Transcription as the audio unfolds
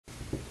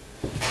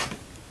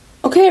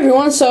Okay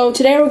everyone, so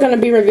today we're going to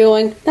be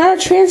reviewing, not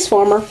a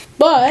Transformer,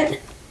 but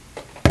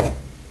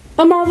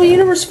a Marvel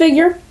Universe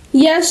figure.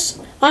 Yes,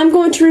 I'm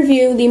going to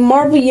review the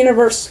Marvel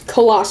Universe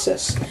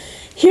Colossus.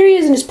 Here he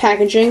is in his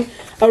packaging.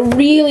 A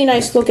really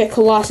nice look at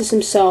Colossus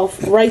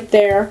himself right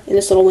there in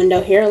this little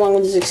window here, along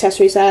with his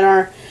accessories that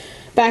are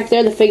back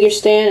there, the figure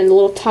stand and the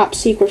little top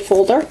secret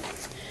folder.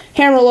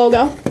 Hammer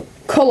logo,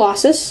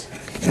 Colossus.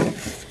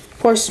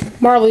 Of course,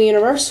 Marvel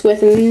Universe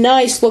with a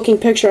nice looking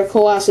picture of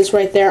Colossus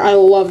right there. I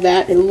love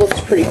that. It looks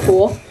pretty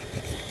cool.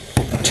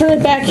 Turn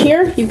it back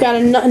here. You've got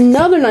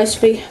another nice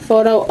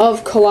photo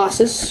of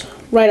Colossus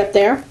right up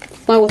there,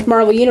 along with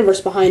Marvel Universe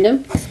behind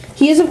him.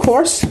 He is, of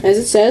course, as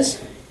it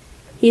says,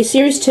 he is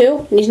Series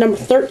 2, and he's number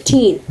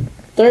 13.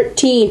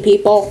 13,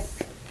 people.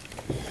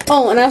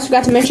 Oh, and I also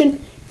forgot to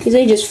mention, he's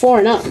ages 4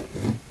 and up.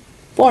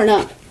 4 and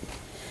up.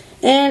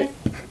 And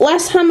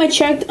last time I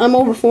checked, I'm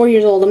over 4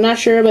 years old. I'm not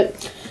sure,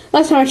 but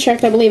last time I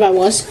checked, I believe I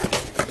was.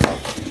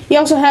 You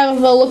also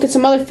have a look at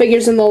some other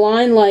figures in the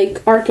line,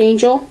 like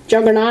Archangel,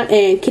 Juggernaut,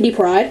 and Kitty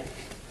Pryde,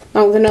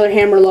 along with another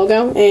Hammer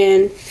logo.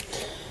 And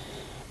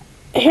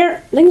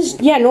here, I think it's,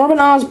 Norman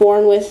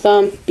Osborn with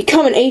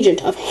Become an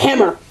Agent of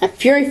Hammer at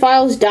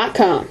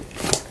FuryFiles.com.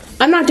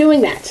 I'm not doing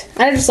that.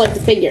 I just like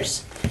the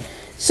figures.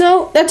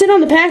 So, that's it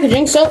on the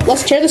packaging, so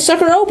let's tear this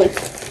sucker open.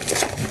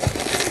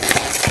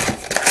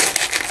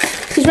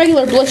 It's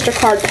regular blister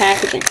card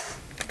packaging.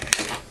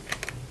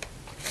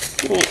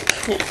 Yeah.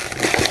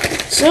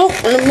 So,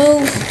 I'm going to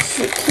move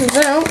what comes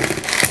out.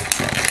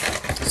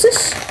 What's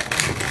this? I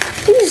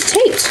think this is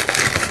taped.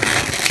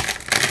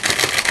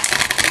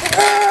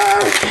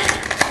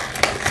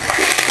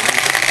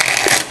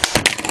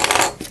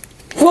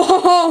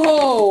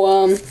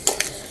 Whoa!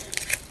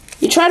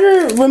 You try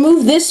to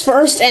remove this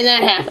first, and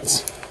that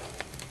happens.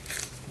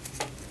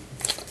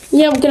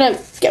 Yeah, I'm gonna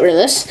get rid of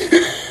this.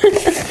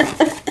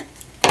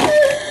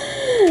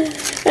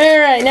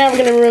 Alright, now we're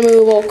gonna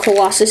remove old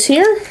Colossus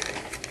here.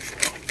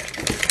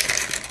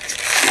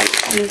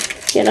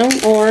 You know,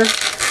 or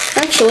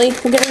actually,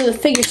 we'll get rid of the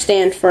figure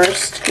stand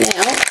first.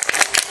 Now.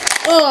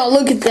 Oh,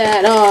 look at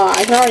that. Oh,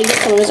 I can already get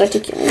some of his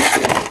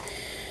articulation.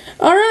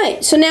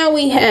 Alright, so now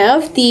we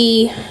have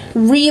the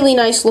really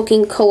nice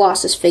looking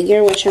Colossus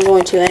figure, which I'm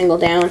going to angle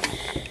down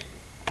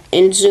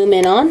and zoom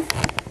in on.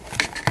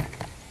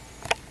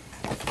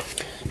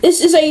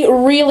 This is a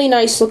really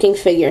nice looking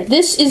figure.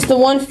 This is the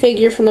one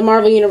figure from the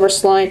Marvel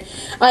Universe line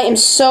I am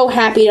so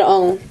happy to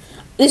own.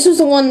 This was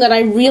the one that I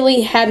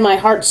really had my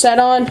heart set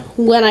on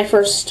when I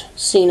first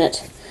seen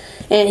it.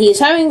 And he is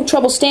having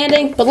trouble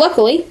standing, but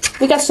luckily,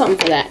 we got something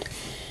for that.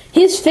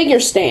 His figure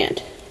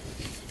stand.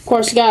 Of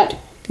course, you got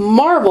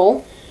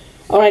Marvel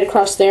right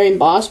across there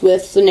embossed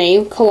with the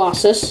name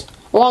Colossus,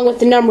 along with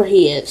the number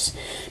he is.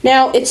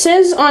 Now, it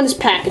says on his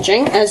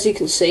packaging, as you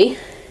can see,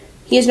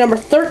 he is number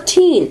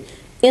 13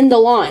 in the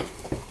line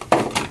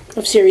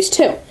of Series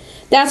 2.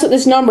 That's what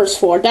this number is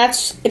for.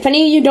 If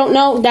any of you don't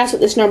know, that's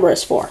what this number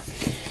is for.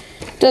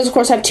 It does, of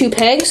course, have 2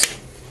 pegs,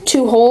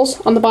 2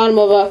 holes on the bottom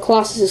of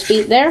Colossus's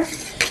feet there,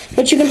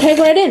 but you can peg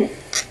right in.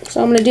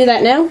 So I'm going to do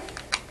that now.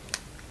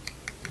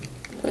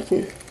 I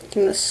can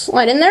just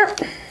slide in there.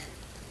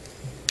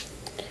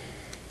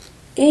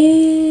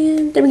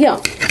 And there we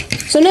go.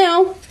 So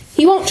now,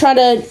 he won't try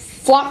to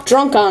flop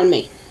drunk on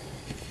me.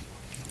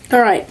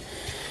 Alright.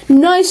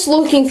 Nice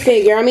looking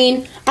figure. I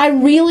mean, I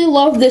really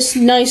love this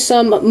nice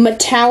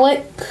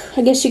metallic,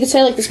 I guess you could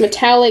say, like this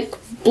metallic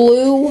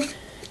blue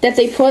that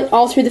they put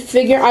all through the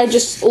figure. I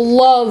just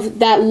love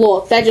that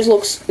look. That just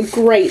looks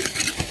great.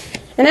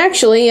 And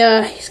actually,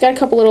 he's got a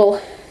couple little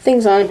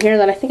things on him here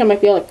that I think I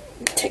might be able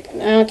to take.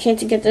 I can't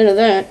get rid of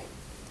that.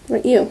 What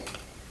about you?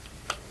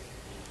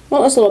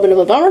 Well, that's a little bit of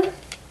a bummer.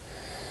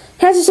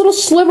 Has this little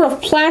sliver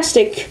of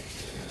plastic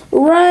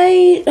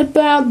right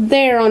about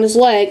there on his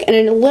leg, and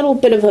a little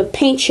bit of a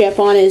paint chip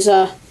on his,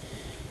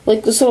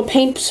 like this little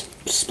paint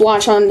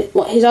splotch on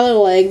his other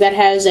leg that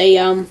has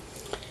a,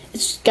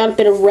 it's got a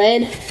bit of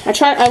red.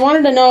 I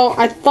wanted to know,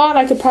 I thought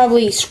I could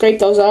probably scrape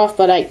those off,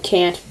 but I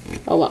can't.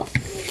 Oh well.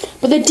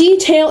 But the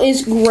detail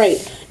is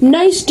great.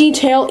 Nice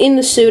detail in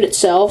the suit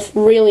itself.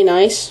 Really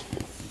nice.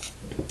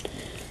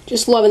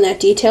 Just loving that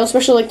detail,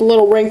 especially like the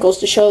little wrinkles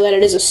to show that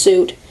it is a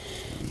suit.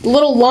 The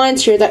little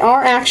lines here that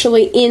are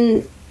actually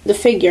in the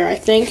figure, I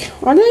think.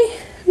 Are they?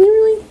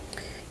 Really?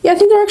 Yeah, I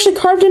think they're actually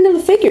carved into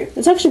the figure.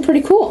 It's actually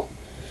pretty cool.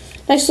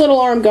 Nice little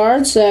arm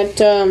guards that,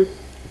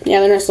 yeah,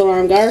 they're nice little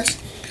arm guards.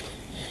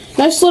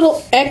 Nice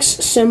little X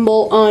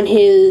symbol on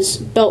his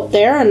belt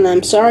there, and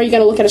I'm sorry, you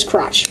gotta look at his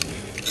crotch.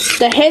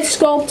 The head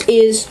sculpt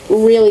is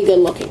really good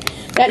looking.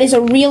 That is a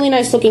really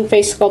nice looking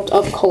face sculpt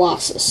of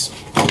Colossus.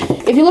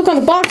 If you look on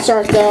the box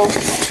art, though,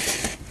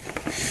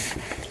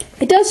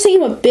 it does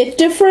seem a bit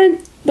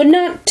different, but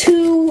not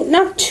too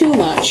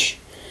much.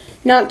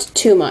 Not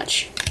too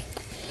much.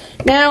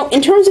 Now,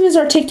 in terms of his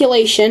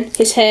articulation,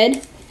 his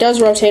head does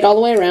rotate all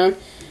the way around.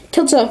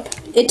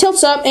 It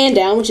tilts up and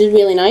down, which is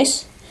really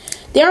nice.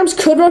 The arms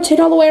could rotate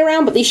all the way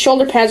around, but these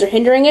shoulder pads are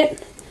hindering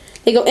it.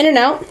 They go in and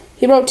out.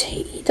 He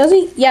rotates. Does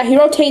he? Yeah, he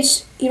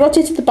rotates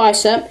at the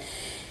bicep.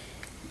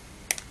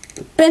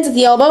 Bends at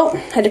the elbow.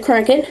 Had to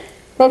crank it.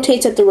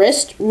 Rotates at the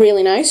wrist.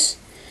 Really nice.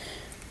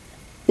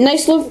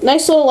 Nice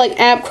little like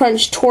ab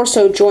crunch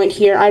torso joint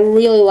here. I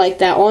really like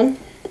that one.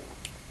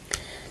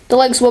 The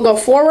legs will go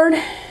forward.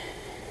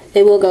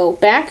 They will go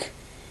back.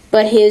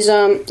 But his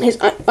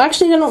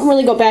actually they don't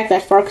really go back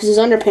that far because his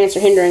underpants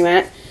are hindering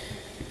that.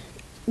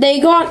 They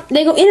go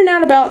in and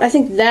out about, I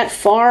think, that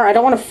far. I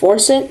don't want to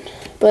force it,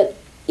 but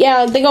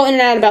yeah, they go in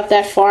and out about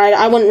that far.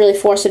 I wouldn't really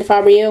force it if I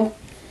were you.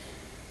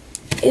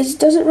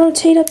 Does it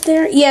rotate up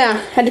there? Yeah,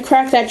 had to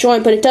crack that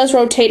joint, but it does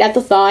rotate at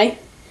the thigh.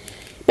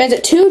 Bends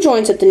at 2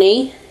 joints at the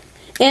knee,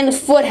 and the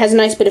foot has a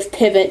nice bit of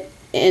pivot,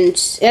 and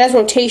it has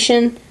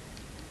rotation.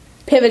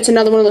 Pivot's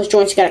another one of those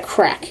joints you gotta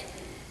crack.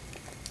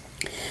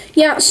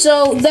 Yeah,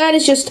 so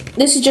this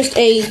is just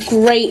a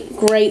great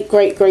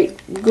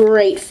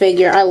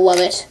figure. I love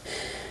it.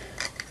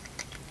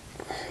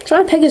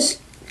 Trying to peg his,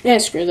 yeah,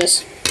 screw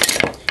this.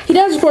 He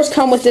does, of course,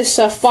 come with this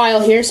file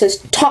here. It says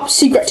Top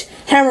Secret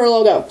Hammer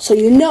logo. So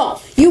you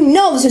know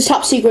this is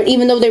top secret,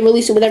 even though they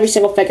release it with every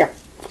single figure.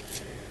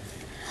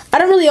 I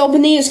don't really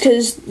open these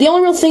because the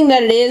only real thing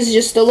that it is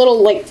just a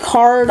little like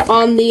card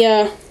on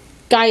the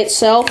guy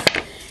itself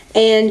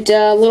and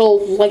a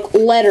little like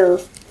letter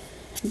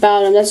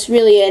about him. That's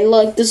really it. And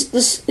look, this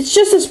it's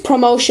just this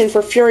promotion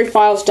for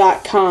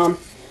FuryFiles.com.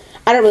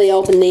 I don't really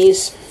open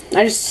these.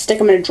 I just stick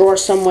them in a drawer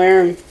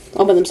somewhere and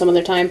open them some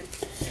other time.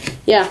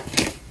 Yeah.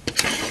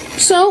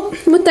 So,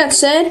 with that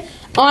said,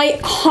 I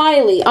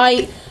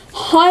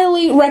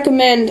highly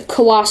recommend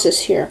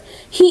Colossus here.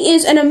 He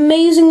is an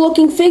amazing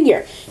looking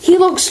figure. He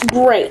looks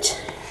great.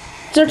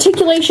 His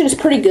articulation is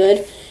pretty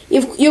good.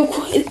 Getting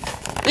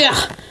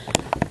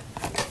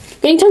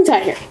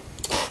tongue-tied here.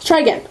 Let's try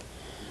again.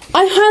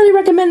 I highly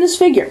recommend this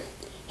figure.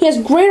 He has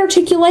great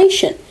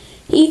articulation.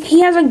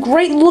 He has a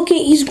great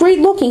looking. He's great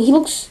looking. He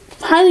looks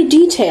highly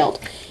detailed.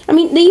 I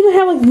mean, they even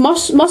have like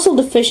muscle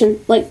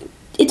deficient. Like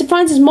it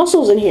defines his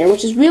muscles in here,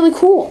 which is really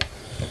cool.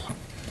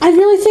 I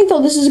really think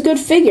though this is a good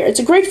figure. It's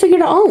a great figure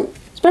to own,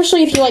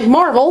 especially if you like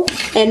Marvel.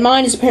 And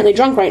mine is apparently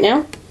drunk right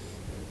now.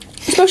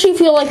 Especially if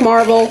you like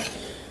Marvel,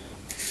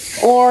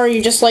 or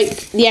you just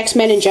like the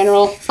X-Men in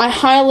general. I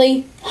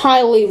highly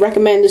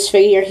recommend this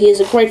figure. He is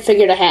a great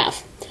figure to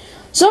have.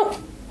 So,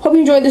 hope you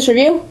enjoyed this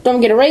review. Don't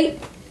forget to rate,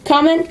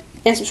 comment,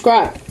 and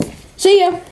subscribe. See ya!